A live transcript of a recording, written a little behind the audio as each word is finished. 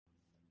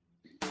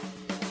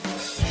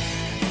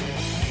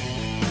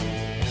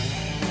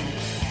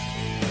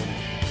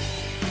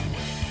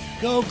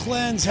Go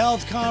Cleanse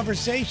Health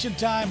Conversation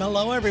Time.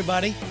 Hello,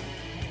 everybody.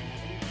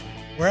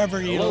 Wherever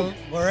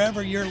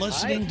you're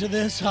listening to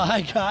this,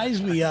 hi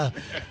guys.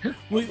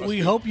 We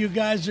hope you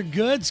guys are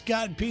good.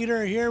 Scott and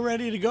Peter are here,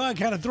 ready to go. I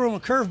kind of threw them a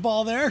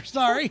curveball there.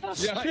 Sorry.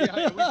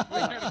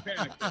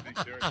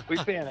 We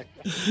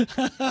panicked.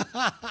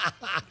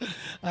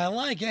 I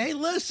like it. Hey,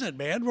 listen,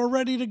 man, we're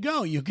ready to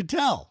go. You can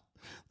tell.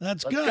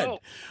 That's Let's good. go.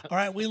 All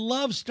right, we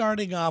love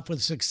starting off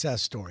with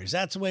success stories.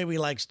 That's the way we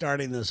like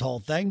starting this whole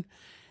thing.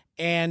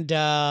 And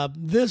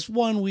this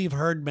one we've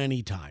heard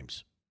many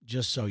times,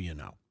 just so you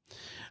know.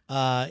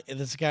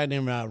 This guy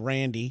named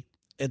Randy.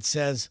 It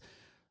says,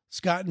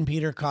 Scott and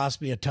Peter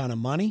cost me a ton of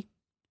money.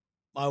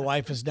 My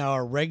wife is now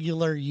a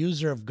regular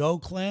user of Go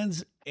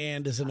Cleanse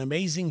and is in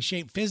amazing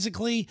shape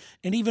physically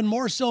and even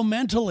more so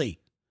mentally.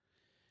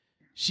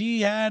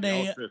 She had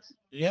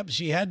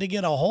she had to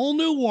get a whole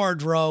new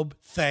wardrobe.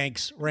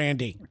 Thanks,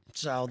 Randy.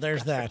 So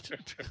there's that.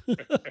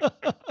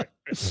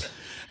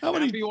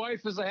 Happy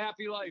wife is a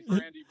happy life,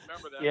 Randy.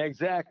 Remember that. Yeah,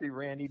 exactly,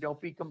 Randy. Don't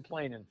be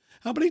complaining.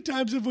 How many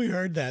times have we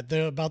heard that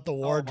about the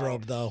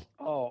wardrobe, though?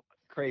 Oh,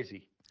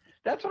 crazy.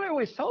 That's what I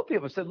always tell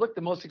people. I said, look,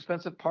 the most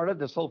expensive part of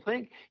this whole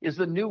thing is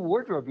the new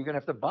wardrobe you're going to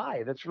have to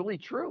buy. That's really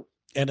true.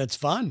 And it's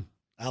fun.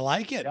 I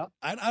like it. Yep.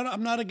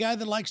 I'm not a guy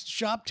that likes to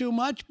shop too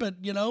much, but,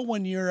 you know,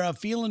 when you're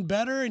feeling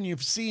better and you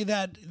see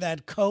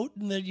that coat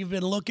that you've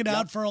been looking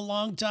out for a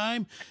long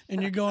time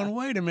and you're going,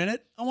 wait a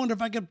minute, I wonder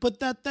if I could put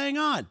that thing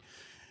on.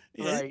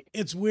 Right.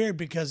 It's weird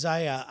because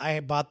I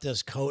bought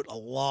this coat a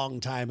long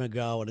time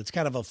ago and it's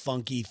kind of a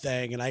funky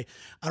thing. And I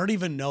don't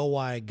even know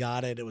why I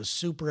got it. It was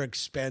super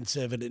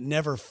expensive and it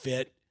never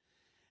fit.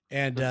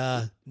 And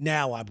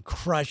now I'm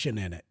crushing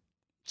in it.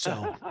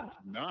 So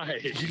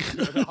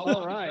nice.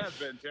 All right.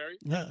 Been, Terry?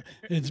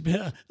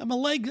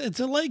 It's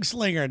a leg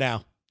slinger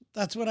now.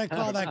 That's what I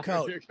call that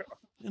coat.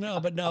 You know,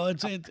 but no,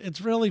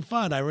 it's really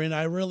fun. I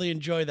really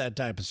enjoy that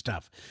type of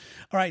stuff.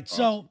 All right.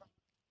 So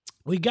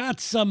we got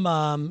some,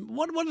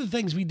 one of the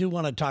things we do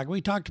want to talk,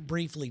 we talked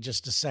briefly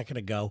just a second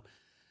ago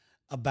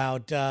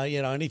about,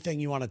 anything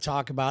you want to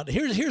talk about.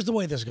 Here's the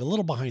way this goes, a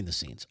little behind the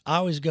scenes. I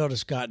always go to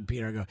Scott and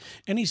Peter and go,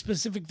 any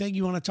specific thing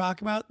you want to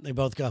talk about? They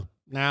both go,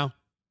 no.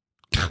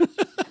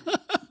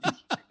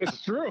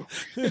 It's true.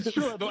 It's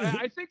true.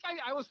 I think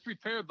I was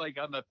prepared like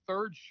on the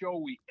third show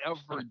we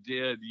ever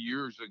did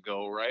years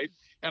ago, right?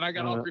 And I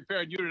got all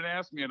prepared. You didn't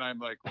ask me, and I'm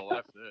like, well,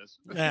 F this.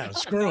 Yeah,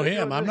 screw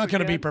him. I'm not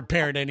going to be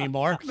prepared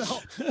anymore.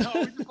 No, we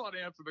just want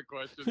to answer the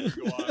questions and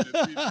go on.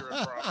 It's easier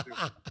and impromptu.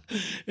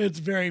 It's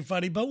very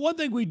funny. But one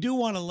thing we do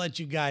want to let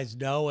you guys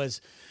know is,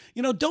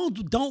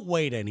 don't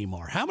wait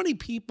anymore. How many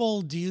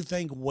people do you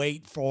think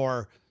wait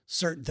for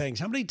certain things?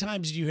 How many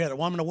times do you hear that?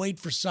 Well, I'm going to wait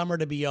for summer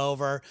to be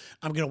over.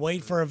 I'm going to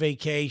wait for a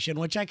vacation,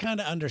 which I kind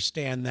of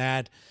understand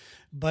that.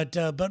 But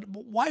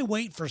why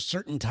wait for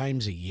certain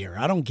times a year?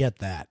 I don't get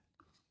that.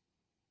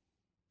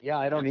 Yeah,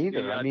 I don't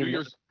either. Yeah, I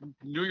mean,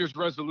 New Year's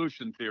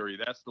resolution theory.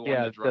 That's the one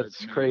yeah, that drives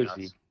that's me crazy.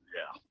 nuts.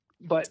 Yeah.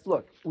 But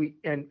look,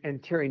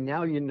 and Terry,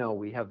 now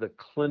we have the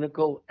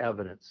clinical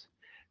evidence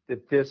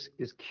that this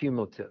is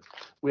cumulative.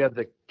 We have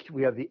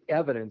the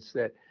evidence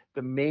that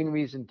the main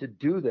reason to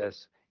do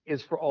this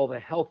is for all the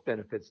health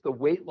benefits. The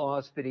weight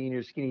loss, fitting in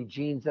your skinny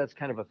jeans, that's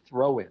kind of a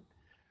throw-in.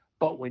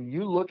 But when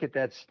you look at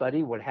that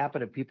study, what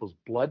happened to people's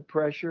blood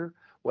pressure,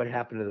 what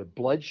happened to their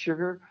blood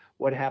sugar,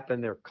 what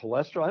happened to their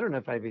cholesterol, I don't know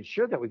if I even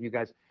shared that with you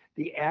guys.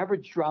 The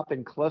average drop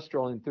in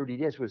cholesterol in 30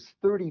 days was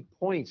 30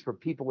 points for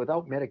people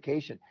without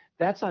medication.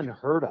 That's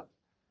unheard of.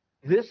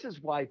 This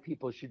is why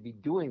people should be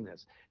doing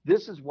this.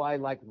 This is why,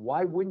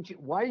 why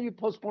are you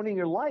postponing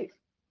your life?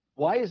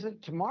 Why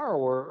isn't tomorrow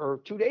or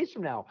 2 days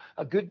from now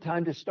a good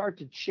time to start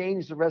to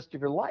change the rest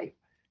of your life?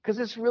 Because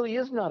this really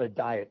is not a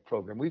diet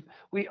program.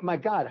 My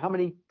God, how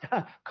many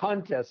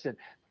contests and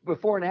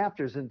before and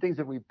afters and things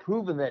that we've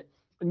proven that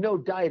no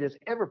diet has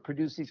ever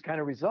produced these kind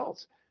of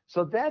results.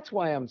 So that's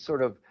why I'm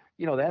sort of,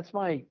 that's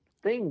my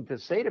thing to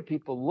say to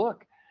people,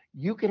 look,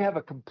 you can have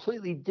a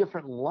completely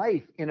different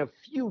life in a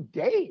few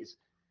days.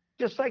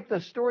 Just like the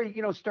story,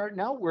 starting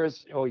out,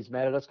 whereas, he's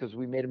mad at us because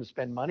we made him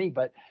spend money,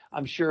 but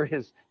I'm sure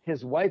his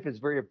wife is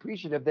very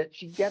appreciative that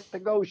she gets to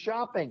go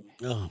shopping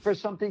for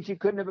something she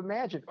couldn't have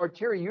imagined. Or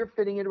Terry, you're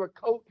fitting into a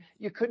coat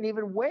you couldn't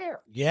even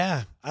wear.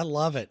 Yeah, I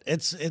love it.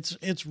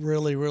 It's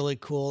really, really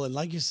cool. And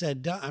like you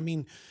said, I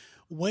mean,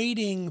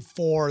 waiting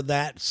for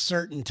that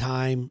certain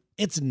time,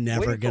 it's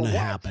never going to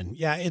happen.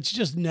 Yeah, it's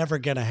just never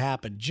going to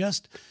happen.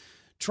 Just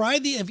try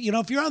if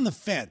you're on the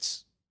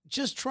fence,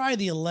 just try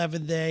the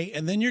 11th day,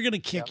 and then you're going to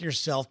kick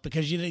yourself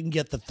because you didn't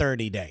get the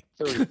 30 day.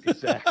 30,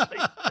 exactly.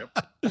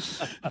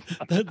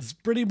 That's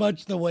pretty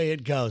much the way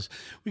it goes.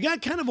 We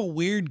got kind of a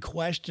weird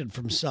question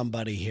from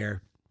somebody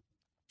here,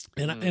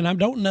 and I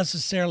don't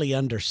necessarily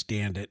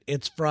understand it.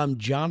 It's from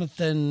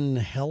Jonathan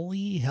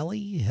Helly,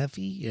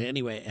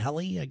 anyway,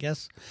 Helly, I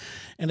guess.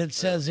 And it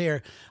says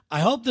here, I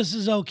hope this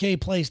is okay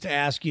place to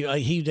ask you.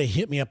 He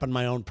hit me up on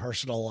my own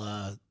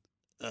personal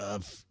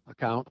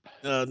account.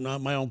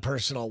 Not my own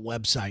personal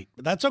website,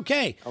 but that's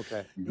okay.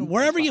 Okay.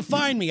 Wherever you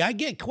find me, I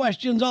get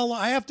questions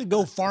I have to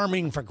go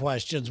farming for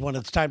questions when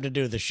it's time to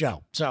do the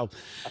show. So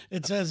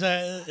it says,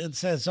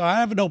 so I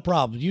have no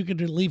problem. You can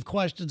leave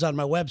questions on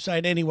my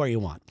website anywhere you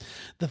want.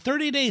 The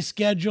 30-day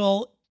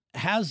schedule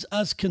has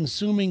us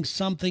consuming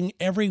something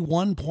every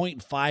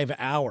 1.5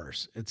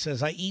 hours. It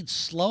says I eat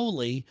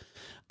slowly.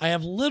 I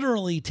have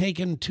literally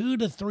taken 2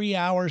 to 3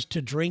 hours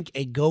to drink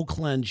a Go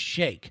Cleanse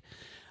shake.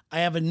 I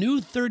have a new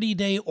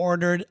 30-day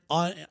ordered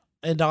on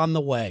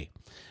the way.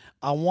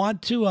 I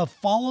want to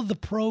follow the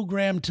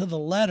program to the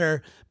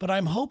letter, but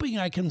I'm hoping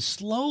I can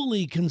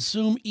slowly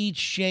consume each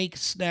shake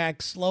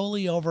snack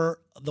slowly over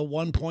the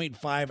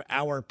 1.5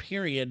 hour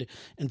period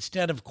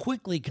instead of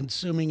quickly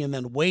consuming and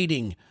then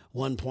waiting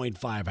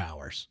 1.5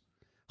 hours.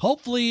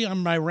 Hopefully,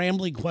 my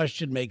rambling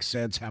question makes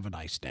sense. Have a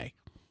nice day.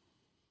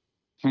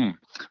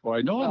 Well,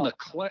 I know on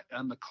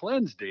the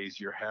cleanse days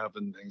you're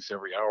having things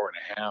every hour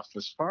and a half.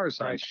 As far as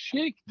on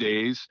shake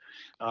days,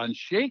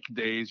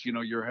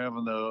 you're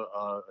having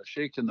a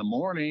shake in the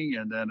morning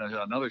and then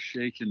another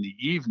shake in the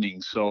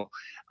evening. So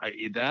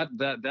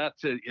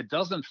it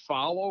doesn't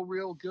follow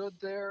real good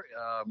there.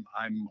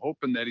 I'm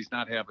hoping that he's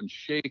not having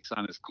shakes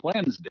on his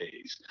cleanse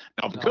days.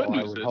 Now the good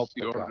news is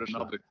he ordered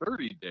another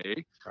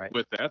 30-day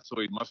with that,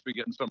 so he must be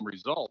getting some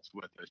results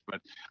with it.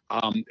 But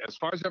as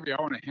far as every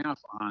hour and a half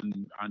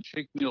on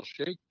shake meal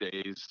shake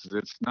days,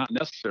 it's not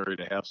necessary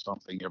to have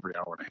something every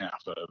hour and a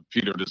half.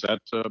 Peter, does that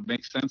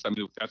make sense? I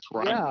mean, that's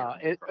where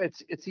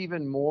it's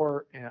even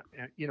more,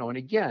 and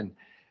again,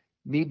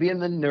 me being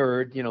the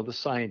nerd, the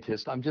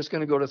scientist, I'm just going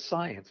to go to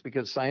science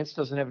because science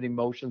doesn't have any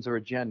emotions or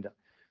agenda.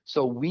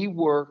 So we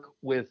work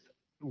with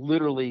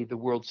literally the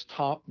world's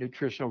top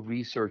nutritional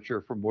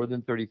researcher for more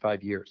than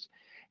 35 years.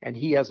 And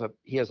he has a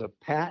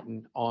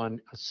patent on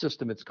a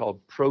system. It's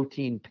called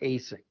protein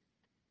pacing.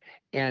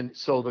 And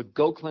so the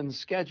Go Cleanse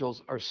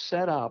schedules are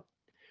set up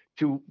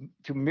to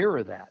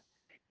mirror that.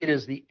 It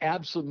is the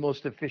absolute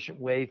most efficient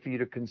way for you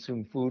to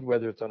consume food,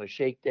 whether it's on a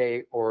shake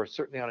day or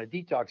certainly on a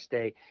detox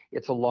day.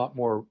 It's a lot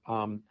more,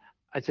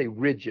 I'd say,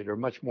 rigid or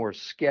much more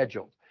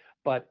scheduled.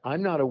 But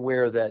I'm not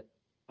aware that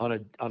on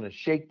a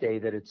shake day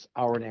that it's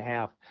hour and a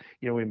half,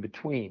 in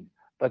between.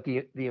 But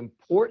the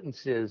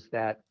importance is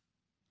that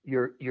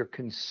you're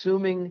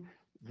consuming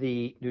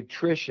the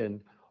nutrition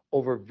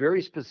over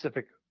very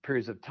specific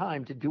periods of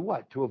time to do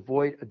what? To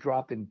avoid a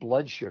drop in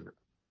blood sugar.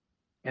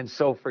 And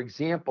so, for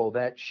example,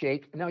 that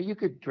shake, now you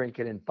could drink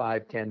it in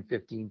 5, 10,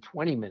 15,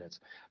 20 minutes,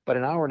 but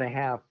an hour and a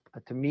half,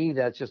 to me,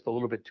 that's just a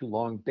little bit too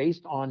long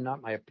based on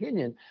not my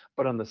opinion,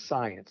 but on the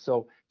science.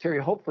 So,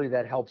 Terry, hopefully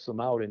that helps them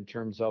out in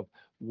terms of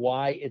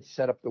why it's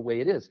set up the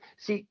way it is.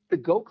 See, the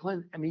Go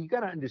Cleanse, you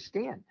got to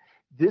understand,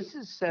 this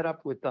is set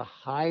up with the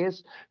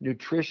highest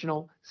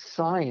nutritional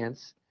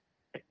science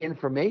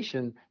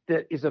information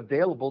that is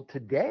available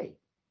today.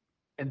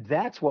 And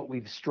that's what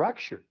we've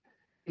structured,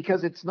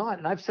 because it's not,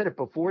 and I've said it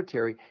before,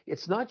 Terry,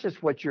 it's not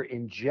just what you're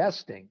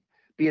ingesting,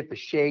 be it the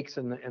shakes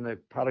and the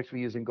products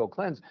we use in Go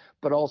Cleanse,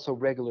 but also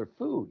regular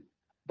food.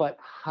 But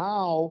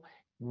how,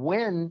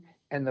 when,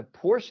 and the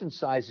portion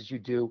sizes you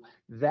do,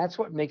 that's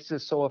what makes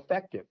this so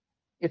effective.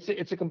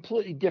 It's a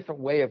completely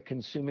different way of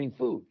consuming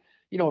food.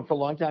 For a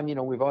long time,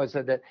 we've always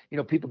said that,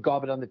 people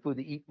gob it on the food,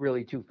 they eat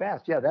really too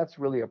fast. Yeah, that's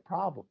really a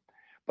problem.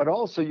 But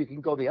also you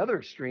can go the other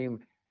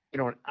extreme,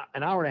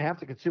 an hour and a half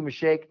to consume a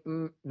shake,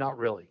 not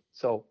really.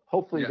 So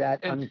hopefully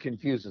that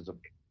unconfuses them.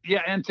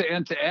 Yeah, and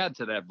to add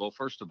to that, Bill,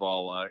 first of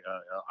all, I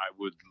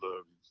would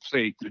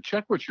say to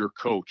check with your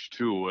coach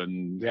too,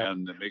 and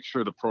make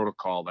sure the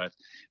protocol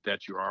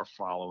that you are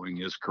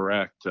following is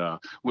correct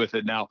with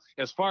it. Now,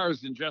 as far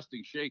as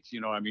ingesting shakes,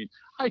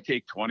 I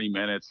take 20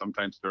 minutes,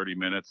 sometimes 30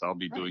 minutes. I'll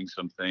be doing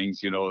some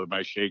things,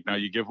 my shake. Now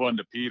you give one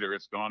to Peter,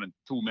 it's gone in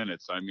 2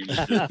 minutes. He's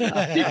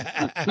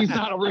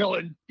not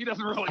he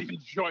doesn't really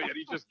enjoy it.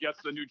 He just gets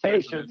the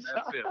nutrition and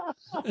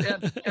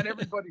that's it. And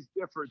everybody's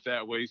different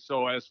that way.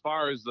 So as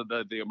far as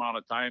the amount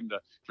of time to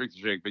drink the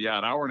shake, but yeah,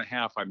 an hour and a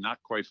half, I'm not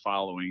quite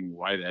following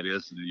why that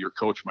is. And your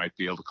coach might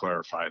be able to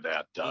clarify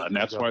that. And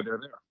that's why they're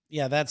there.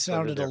 Yeah, that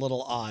sounded a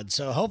little odd.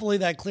 So hopefully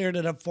that cleared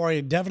it up for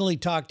you. Definitely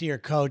talk to your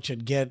coach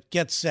and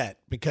get set,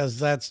 because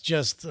that's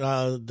just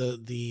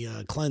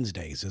the cleanse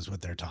days is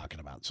what they're talking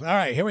about. So, all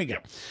right, here we go.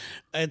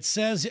 It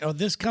says,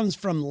 this comes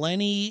from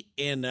Lenny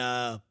in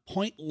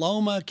Point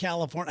Loma,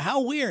 California.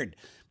 How weird.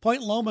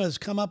 Point Loma has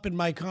come up in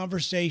my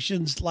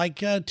conversations like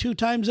 2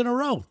 times in a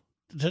row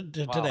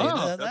today.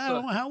 I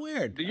don't know, how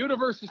weird. The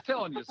universe is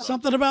telling you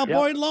something about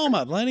Point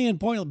Loma. Lenny in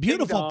Point Loma.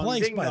 Beautiful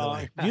place, by the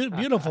way.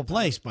 Beautiful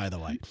place, by the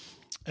way.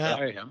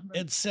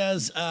 It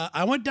says,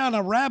 I went down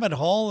a rabbit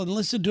hole and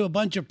listened to a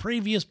bunch of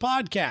previous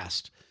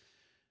podcasts.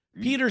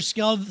 Peter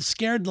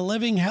scared the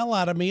living hell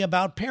out of me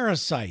about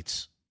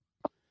parasites.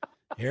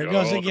 Here it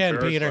goes again,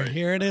 Peter.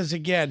 Here it is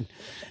again.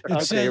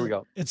 Here we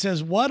go. It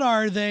says, what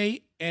are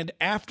they? And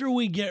after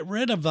we get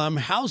rid of them,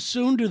 how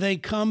soon do they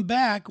come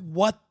back?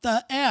 What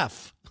the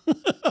F?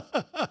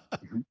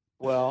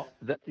 Well,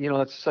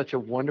 that's such a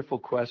wonderful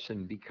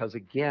question, because,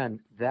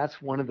 again,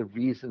 that's one of the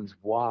reasons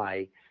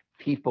why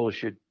people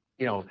should,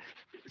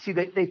 see,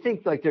 they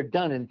think like they're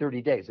done in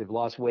 30 days. They've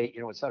lost weight,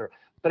 et cetera.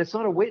 But it's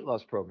not a weight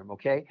loss program,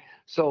 okay?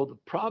 So the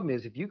problem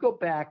is if you go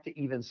back to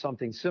even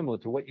something similar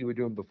to what you were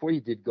doing before you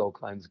did Go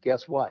Cleanse,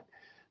 guess what?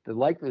 The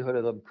likelihood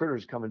of them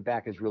critters coming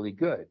back is really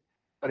good.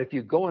 But if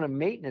you go on a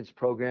maintenance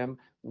program,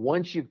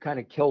 once you've kind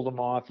of killed them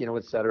off,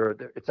 et cetera,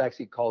 it's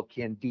actually called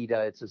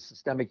Candida. It's a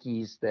systemic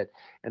yeast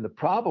and the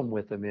problem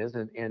with them is,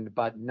 and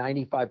about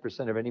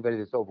 95% of anybody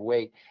that's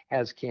overweight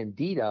has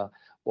Candida.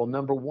 Well,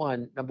 number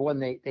one,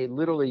 they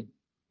literally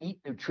eat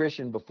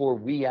nutrition before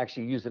we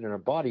actually use it in our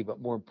body,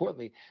 but more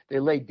importantly, they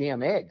lay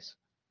damn eggs.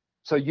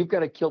 So you've got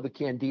to kill the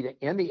Candida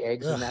and the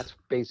eggs, and that's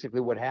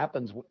basically what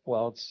happens.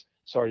 Well, it's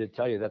sorry to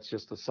tell you, that's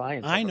just the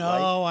science. I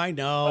know.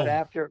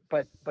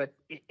 But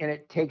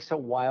it takes a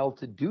while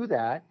to do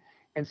that.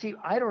 And see,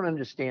 I don't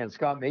understand,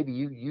 Scott. Maybe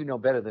you know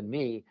better than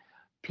me.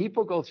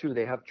 People go through,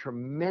 they have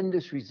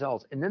tremendous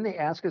results, and then they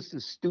ask us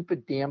this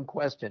stupid damn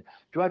question: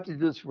 do I have to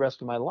do this the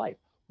rest of my life?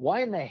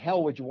 Why in the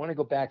hell would you want to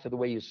go back to the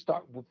way you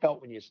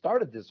felt when you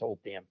started this whole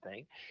damn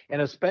thing?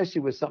 And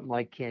especially with something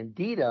like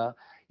Candida,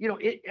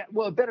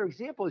 a better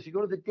example is you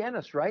go to the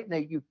dentist, right?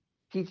 And you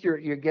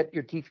get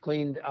your teeth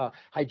cleaned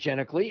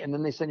hygienically, and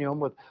then they send you home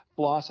with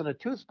floss and a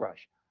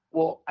toothbrush.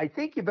 Well, I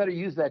think you better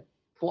use that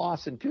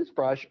floss and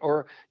toothbrush,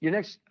 or your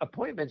next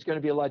appointment is going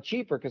to be a lot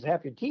cheaper because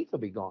half your teeth will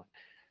be gone.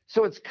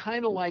 So it's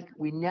kind of like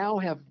we now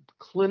have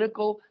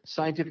clinical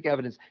scientific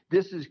evidence.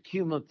 This is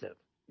cumulative,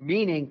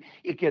 meaning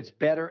it gets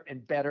better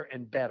and better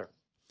and better.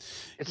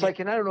 It's like,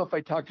 and I don't know if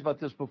I talked about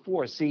this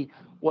before. See,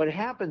 what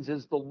happens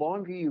is the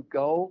longer you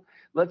go,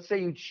 let's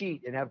say you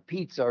cheat and have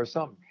pizza or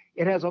something,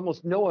 it has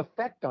almost no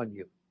effect on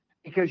you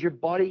because your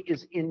body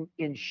is in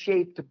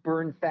shape to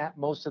burn fat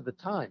most of the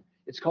time.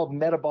 It's called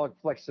metabolic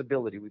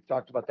flexibility. We've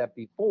talked about that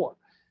before.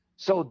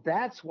 So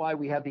that's why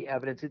we have the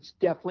evidence. It's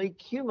definitely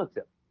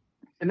cumulative.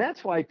 And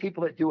that's why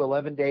people that do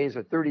 11 days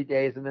or 30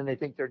 days and then they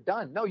think they're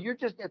done. No, you're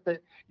just at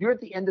the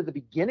end of the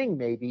beginning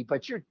maybe,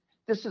 but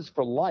this is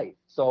for life.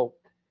 So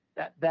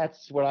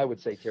that's what I would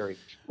say, Terry.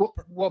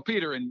 Well,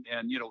 Peter, and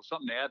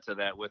something to add to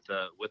that with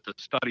the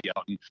study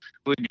out, and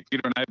believe me,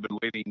 Peter and I have been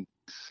waiting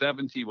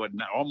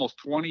almost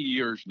 20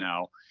 years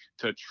now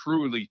to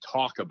truly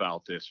talk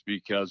about this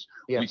because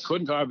we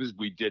couldn't talk because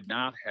we did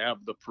not have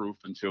the proof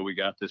until we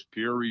got this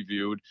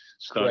peer-reviewed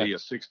study, a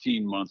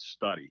 16-month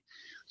study.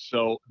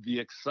 So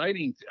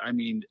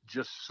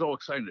just so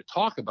exciting to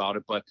talk about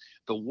it. But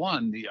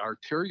the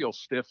arterial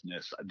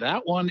stiffness,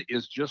 that one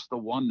is just the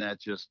one that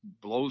just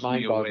blows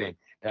me away.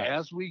 Yeah.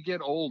 As we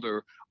get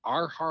older,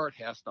 our heart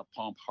has to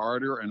pump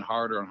harder and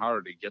harder and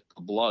harder to get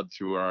the blood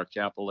through our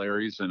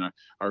capillaries and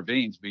our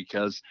veins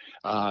because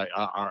our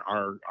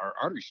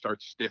arteries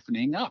start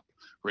stiffening up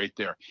right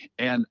there.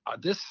 And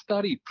this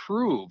study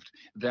proved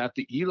that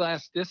the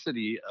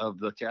elasticity of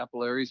the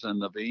capillaries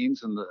and the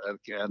veins and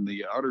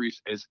the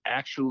arteries is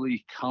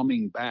actually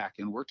coming back.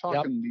 And we're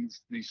talking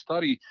these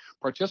study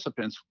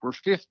participants were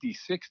 50,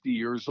 60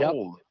 years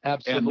old.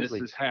 Absolutely. And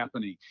this is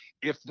happening.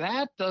 If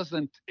that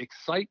doesn't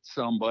excite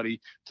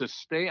somebody to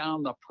stay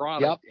on the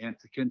product and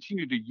to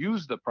continue to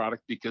use the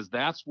product, because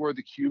that's where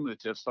the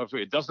cumulative stuff,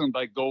 it doesn't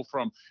go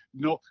from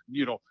no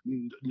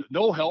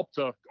help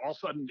to all of a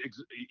sudden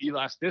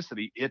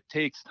elasticity. It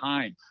takes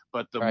time,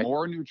 but the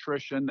more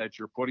nutrition that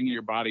you're putting in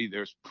your body,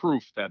 there's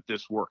proof that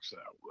this works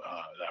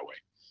that way.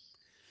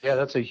 Yeah,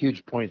 that's a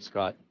huge point,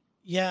 Scott.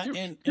 Yeah,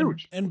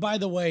 and by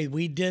the way,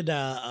 we did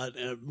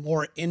a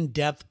more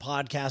in-depth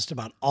podcast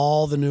about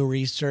all the new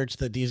research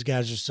that these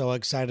guys are so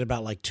excited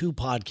about, like 2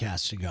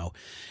 podcasts ago.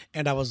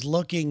 And I was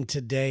looking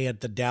today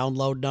at the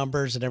download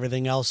numbers and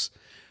everything else.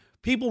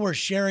 People were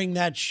sharing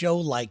that show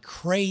like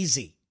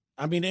crazy.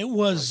 I mean,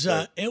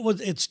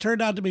 it's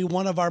turned out to be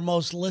one of our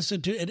most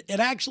listened to. It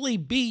actually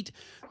beat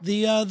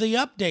the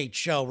update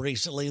show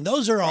recently. And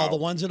those are all the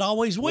ones that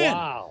always win.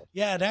 Wow.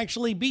 Yeah, it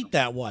actually beat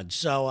that one.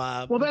 So,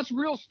 well, that's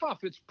real stuff.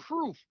 It's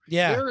proof.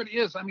 Yeah. There it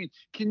is. I mean,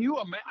 can you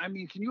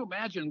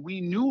imagine? We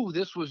knew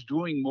this was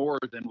doing more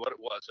than what it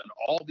was, and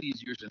all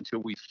these years until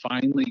we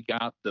finally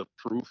got the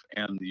proof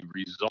and the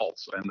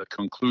results and the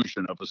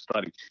conclusion of a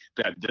study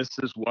that this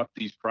is what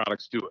these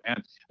products do.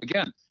 And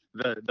again,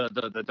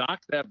 the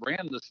doc that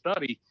ran the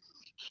study,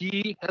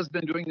 he has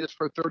been doing this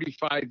for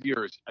 35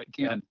 years.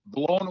 Again,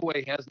 blown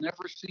away, has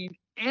never seen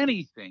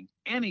anything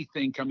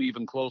come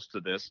even close to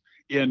this.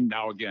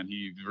 Now, again,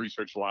 he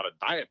researched a lot of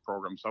diet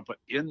programs stuff, but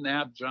in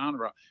that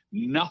genre,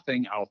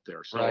 nothing out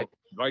there. So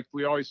like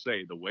we always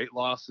say, the weight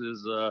loss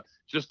is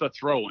just a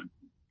throw-in.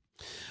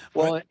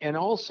 Well, and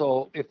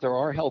also, if there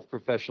are health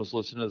professionals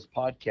listening to this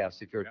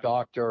podcast, if you're a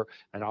doctor,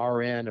 an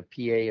RN, a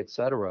PA, et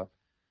cetera,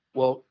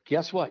 well,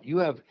 guess what? You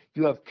have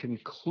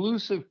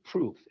conclusive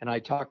proof, and I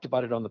talked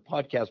about it on the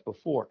podcast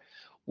before,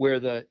 where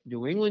the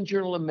New England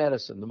Journal of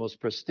Medicine, the most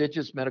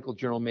prestigious medical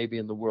journal maybe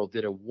in the world,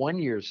 did a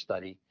 1-year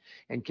study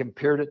and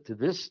compared it to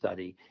this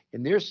study.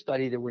 In their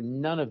study, there were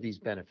none of these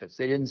benefits.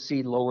 They didn't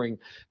see lowering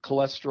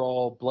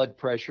cholesterol, blood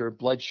pressure,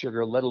 blood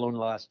sugar, let alone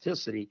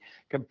elasticity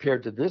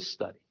compared to this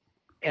study.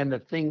 And the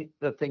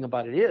thing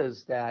about it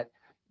is that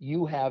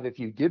you have, if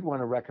you did want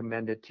to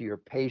recommend it to your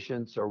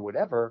patients or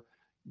whatever,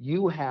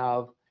 you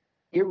have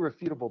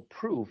irrefutable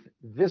proof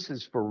this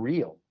is for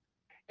real.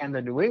 And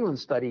the New England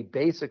study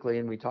basically,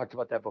 and we talked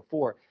about that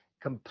before,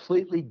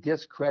 completely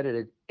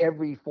discredited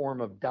every form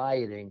of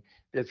dieting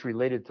that's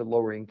related to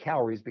lowering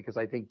calories, because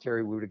I think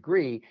Terry would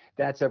agree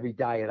that's every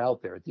diet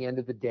out there. At the end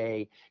of the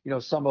day,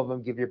 some of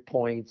them give you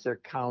points, they're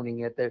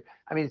counting it.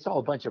 It's all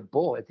a bunch of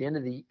bull. At the end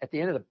of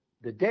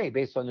the day,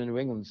 based on the New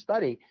England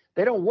study,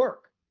 they don't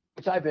work,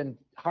 which I've been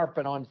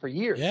harping on for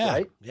years. Yeah,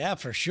 right? Yeah,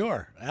 for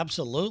sure.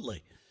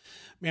 Absolutely.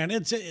 Man,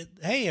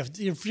 hey,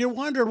 if you're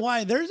wondering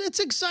why, it's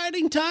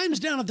exciting times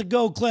down at the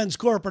Go Cleanse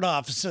corporate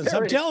offices.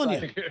 Very I'm telling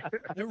you,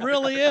 it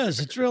really is.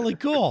 It's really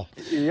cool.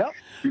 Yep.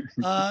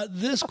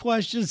 This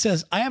question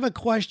says, I have a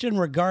question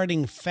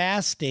regarding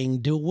fasting.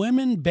 Do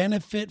women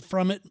benefit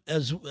from it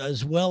as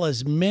well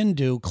as men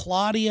do?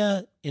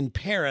 Claudia in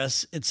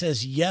Paris, it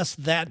says, yes,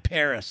 that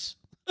Paris.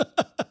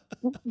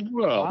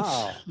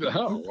 Well,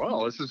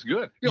 wow, this is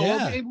good.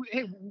 Hey,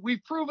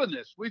 we've proven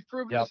this. We've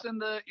proven Yep. this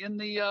in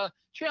the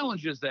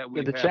challenges that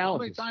we've had. How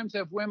many times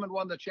have women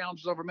won the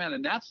challenges over men?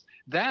 And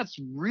that's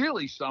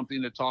really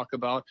something to talk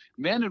about.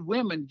 Men and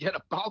women get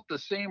about the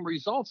same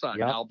results on.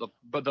 Yep. Now,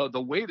 but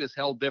the weight is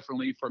held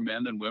differently for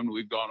men than women.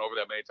 We've gone over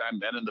that many times.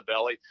 Men in the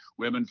belly,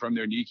 women from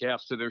their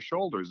kneecaps to their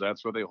shoulders.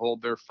 That's where they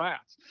hold their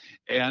fats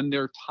and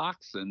their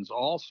toxins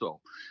also.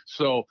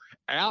 So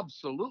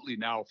absolutely.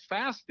 Now,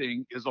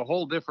 fasting is a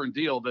whole different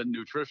deal than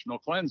nutritional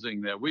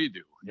cleansing that we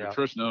do. Yeah.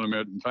 Nutritional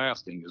intermittent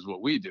fasting is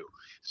what we do.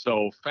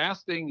 So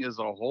fasting is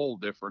a whole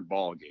different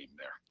ball game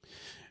there.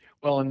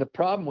 Well, and the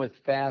problem with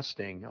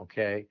fasting,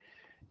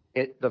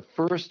 the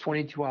first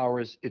 22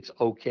 hours, it's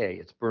okay.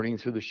 It's burning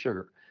through the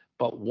sugar.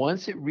 But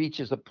once it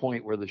reaches a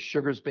point where the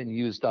sugar's been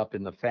used up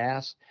in the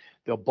fast,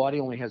 the body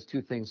only has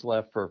two things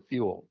left for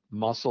fuel: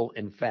 muscle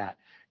and fat.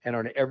 And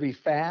on every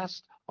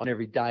fast, on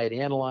every diet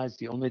analyzed,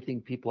 the only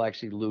thing people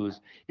actually lose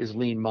is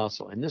lean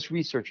muscle. And this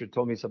researcher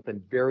told me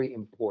something very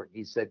important.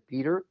 He said,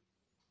 Peter,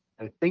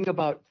 the thing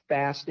about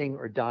fasting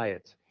or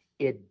diets,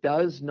 it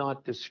does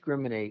not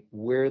discriminate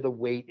where the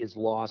weight is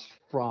lost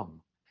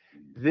from.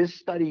 This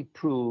study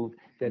proved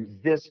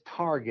that this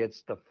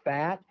targets the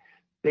fat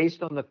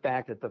based on the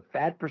fact that the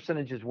fat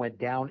percentages went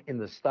down in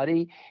the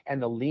study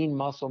and the lean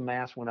muscle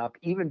mass went up.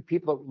 Even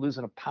people that were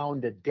losing a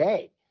pound a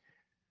day.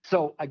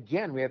 So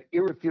again, we have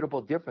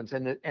irrefutable difference.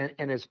 And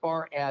as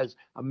far as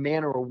a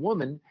man or a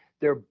woman,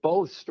 they're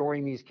both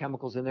storing these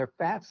chemicals in their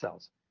fat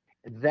cells.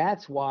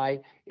 That's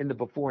why in the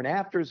before and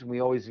afters, we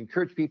always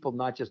encourage people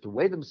not just to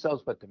weigh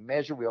themselves, but to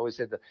measure. We always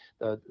said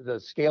the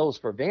scales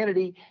for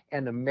vanity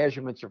and the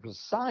measurements are for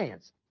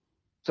science.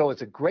 So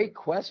it's a great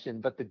question,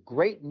 but the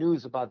great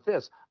news about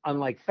this,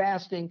 unlike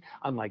fasting,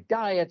 unlike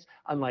diets,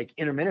 unlike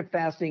intermittent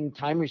fasting,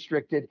 time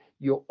restricted,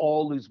 you'll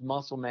all lose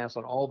muscle mass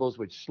on all those,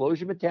 which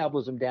slows your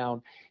metabolism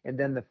down. And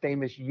then the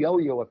famous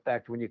yo-yo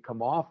effect, when you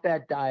come off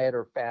that diet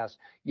or fast,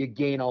 you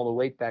gain all the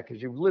weight back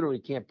because you literally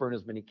can't burn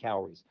as many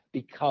calories,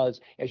 because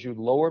as you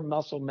lower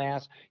muscle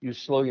mass, you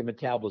slow your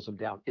metabolism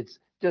down. It's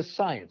just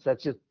science.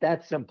 That's just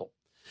that simple.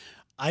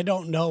 I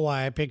don't know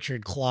why I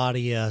pictured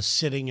Claudia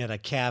sitting at a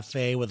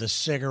cafe with a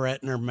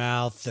cigarette in her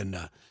mouth and,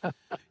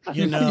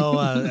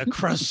 a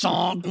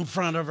croissant in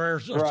front of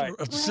her, Right.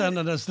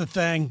 sending us the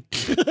thing.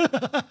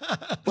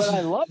 But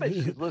I love it.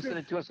 She's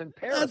listening to us in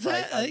Paris.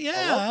 I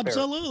love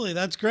absolutely. Paris.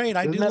 That's great.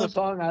 Isn't that a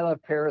song? I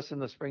love Paris in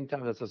the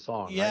springtime. That's a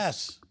song.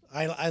 Yes.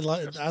 Right?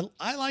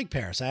 I like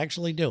Paris. I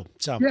actually do.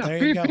 So Yeah,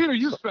 there you go. Peter,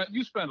 you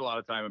spent a lot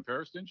of time in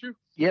Paris, didn't you?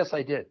 Yes,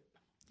 I did.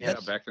 Yeah,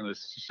 back in the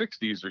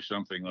 60s or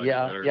something like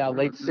that. Or, yeah,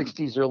 late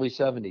 60s, early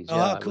 70s. Oh,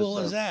 how cool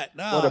is that?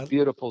 No, what a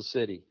beautiful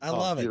city. I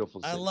love it.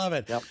 Beautiful city. I love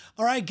it. Yep.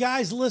 All right,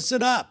 guys,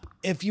 listen up.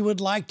 If you would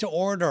like to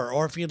order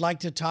or if you'd like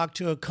to talk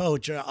to a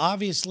coach,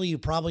 obviously you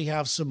probably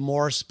have some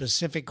more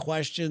specific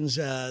questions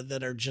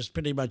that are just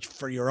pretty much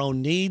for your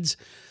own needs.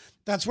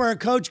 That's where a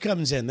coach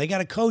comes in. They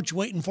got a coach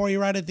waiting for you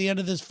right at the end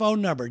of this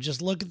phone number.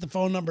 Just look at the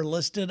phone number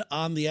listed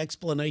on the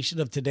explanation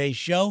of today's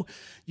show.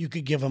 You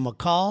could give them a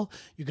call.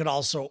 You could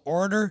also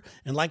order.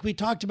 And like we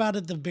talked about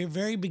at the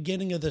very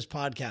beginning of this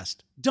podcast,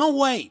 don't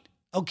wait,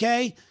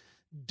 okay?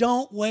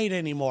 Don't wait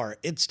anymore.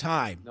 It's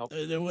time. Nope.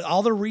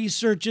 All the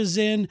research is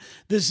in.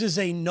 This is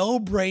a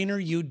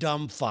no-brainer, you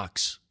dumb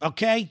fucks.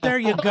 Okay? There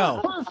you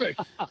go. Perfect.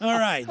 All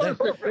right.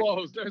 Perfect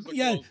close. There's a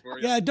close for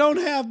you. Yeah, don't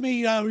have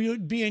me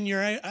being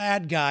your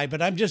ad guy,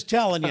 but I'm just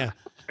telling you.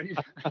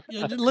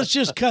 Let's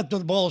just cut the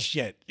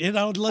bullshit.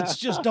 Let's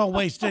just don't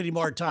waste any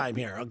more time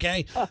here,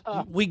 okay?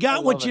 We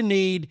got what you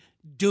need.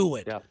 Do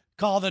it. Yep.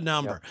 Call the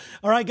number. Yep.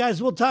 All right,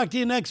 guys, we'll talk to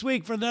you next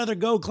week for another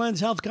Go Cleanse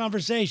Health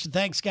conversation.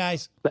 Thanks,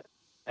 guys.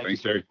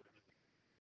 Thanks, Terry.